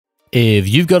If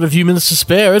you've got a few minutes to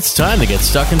spare, it's time to get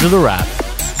stuck into the wrap.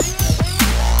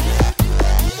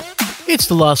 It's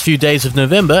the last few days of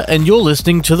November and you're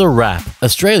listening to The Wrap,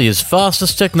 Australia's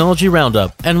fastest technology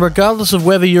roundup. And regardless of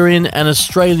whether you're in an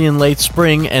Australian late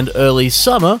spring and early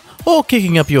summer, or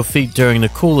kicking up your feet during the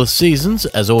coolest seasons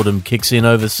as autumn kicks in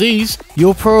overseas,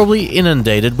 you're probably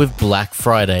inundated with Black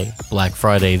Friday. Black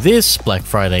Friday this, Black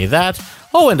Friday that,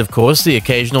 oh, and of course the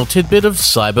occasional tidbit of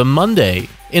Cyber Monday.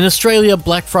 In Australia,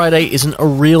 Black Friday isn't a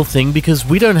real thing because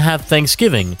we don't have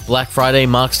Thanksgiving. Black Friday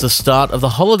marks the start of the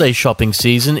holiday shopping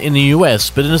season in the US,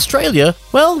 but in Australia,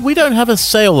 well, we don't have a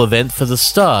sale event for the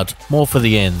start, more for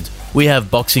the end. We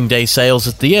have Boxing Day sales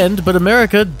at the end, but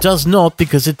America does not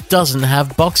because it doesn't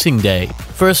have Boxing Day.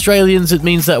 For Australians, it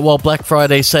means that while Black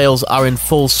Friday sales are in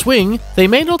full swing, they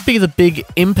may not be the big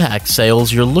impact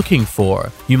sales you're looking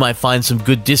for. You might find some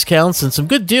good discounts and some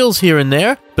good deals here and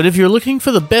there, but if you're looking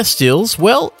for the best deals,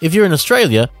 well, if you're in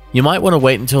Australia, you might want to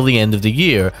wait until the end of the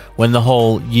year, when the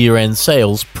whole year-end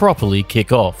sales properly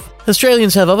kick off.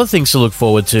 Australians have other things to look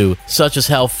forward to, such as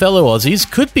how fellow Aussies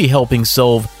could be helping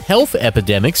solve health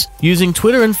epidemics using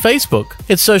Twitter and Facebook.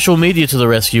 It's social media to the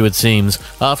rescue, it seems,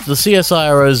 after the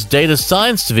CSIRO's Data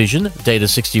Science Division,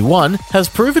 Data61, has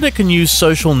proven it can use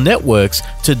social networks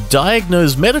to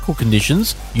diagnose medical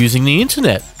conditions using the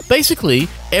internet. Basically,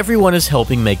 everyone is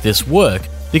helping make this work.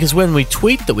 Because when we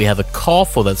tweet that we have a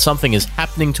cough or that something is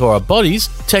happening to our bodies,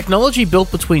 technology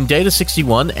built between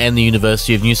Data61 and the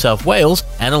University of New South Wales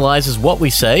analyzes what we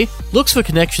say, looks for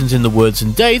connections in the words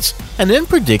and dates, and then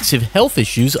predicts if health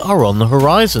issues are on the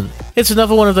horizon. It's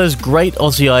another one of those great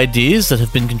Aussie ideas that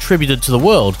have been contributed to the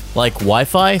world, like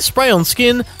Wi-Fi, spray on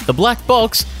skin, the black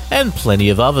box, and plenty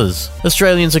of others.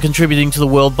 Australians are contributing to the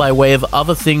world by way of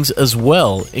other things as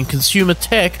well, in consumer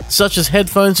tech such as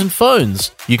headphones and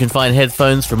phones. You can find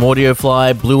headphones from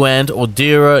AudioFly, Blue Ant,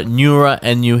 Audeera, Neura,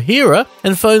 and Nuheara,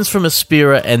 and phones from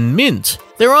Aspira and Mint.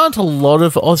 There aren't a lot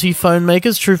of Aussie phone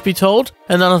makers, truth be told,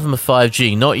 and none of them are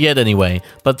 5G, not yet anyway,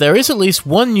 but there is at least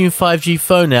one new 5G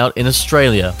phone out in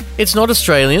Australia. It's not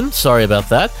Australian, sorry about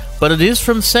that, but it is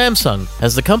from Samsung,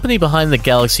 as the company behind the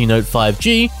Galaxy Note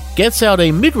 5G gets out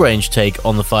a mid-range take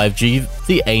on the 5G,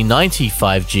 the A90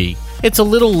 5G. It's a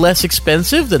little less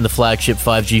expensive than the flagship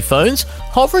 5G phones,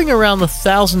 hovering around the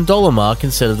 $1,000 mark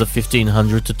instead of the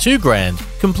 $1,500 to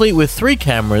 $2,000, complete with 3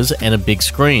 cameras and a big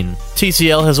screen.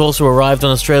 TCL has also arrived on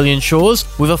Australian shores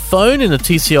with a phone in a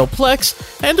TCL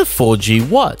Plex and a 4G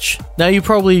watch. Now you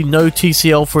probably know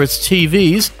TCL for its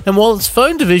TVs, and while its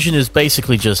phone division is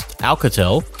basically just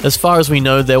Alcatel, as far as we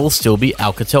know there will still be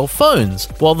Alcatel phones.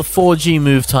 While the 4G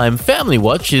Move Time Family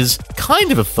Watch is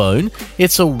kind of a phone,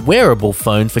 it's a wearable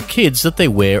phone for kids that they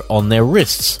wear on their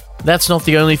wrists. That's not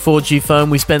the only 4G phone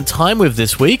we spent time with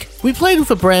this week. We played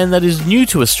with a brand that is new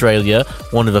to Australia,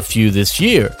 one of a few this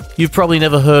year. You've probably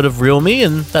never heard of Realme,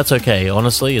 and that's okay,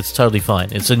 honestly, it's totally fine.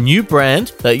 It's a new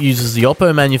brand that uses the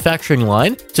Oppo manufacturing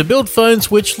line to build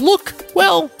phones which look,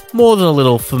 well, more than a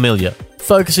little familiar.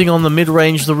 Focusing on the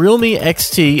mid-range, the Realme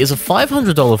XT is a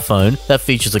 $500 phone that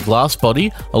features a glass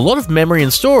body, a lot of memory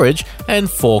and storage, and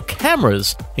 4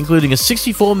 cameras, including a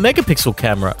 64-megapixel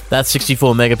camera. That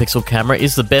 64-megapixel camera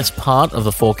is the best part of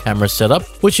the 4-camera setup,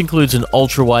 which includes an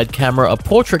ultra-wide camera, a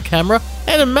portrait camera,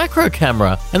 and a macro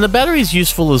camera. And the battery is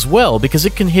useful as well because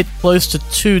it can hit close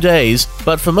to 2 days,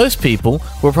 but for most people,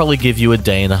 will probably give you a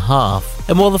day and a half.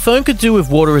 And while the phone could do with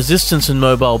water resistance and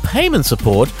mobile payment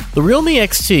support, the Realme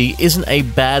XT isn't a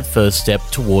bad first step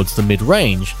towards the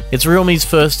mid-range. It's Realme's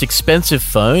first expensive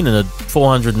phone, and at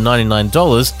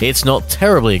 $499, it's not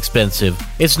terribly expensive.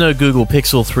 It's no Google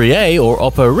Pixel 3a or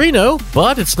Oppo Reno,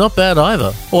 but it's not bad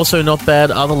either. Also not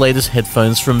bad are the latest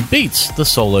headphones from Beats, the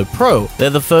Solo Pro. They're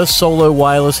the first solo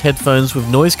wireless headphones with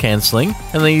noise cancelling,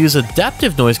 and they use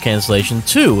adaptive noise cancellation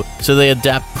too, so they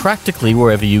adapt practically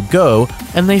wherever you go,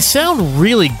 and they sound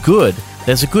really good.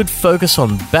 There's a good focus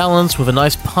on balance with a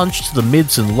nice punch to the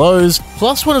mids and lows,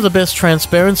 plus one of the best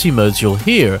transparency modes you'll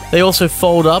hear. They also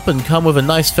fold up and come with a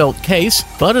nice felt case,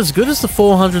 but as good as the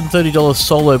 $430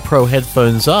 Solo Pro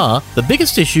headphones are, the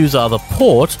biggest issues are the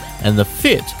port and the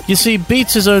fit. You see,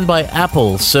 Beats is owned by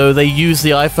Apple, so they use the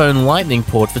iPhone Lightning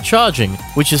port for charging,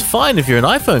 which is fine if you're an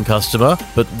iPhone customer,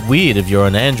 but weird if you're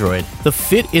an Android. The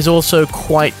fit is also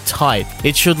quite tight.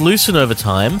 It should loosen over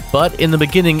time, but in the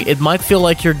beginning it might feel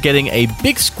like you're getting a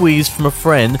big squeeze from a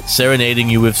friend serenading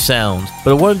you with sound.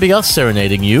 But it won't be us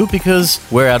serenading you because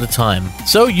we're out of time.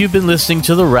 So you've been listening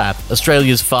to The Wrap,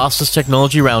 Australia's fastest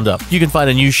technology roundup. You can find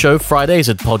a new show Fridays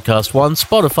at Podcast One,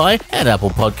 Spotify, and Apple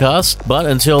Podcasts. But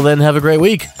until then, have a great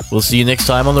week. We'll see you next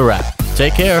time on The Wrap.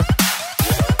 Take care.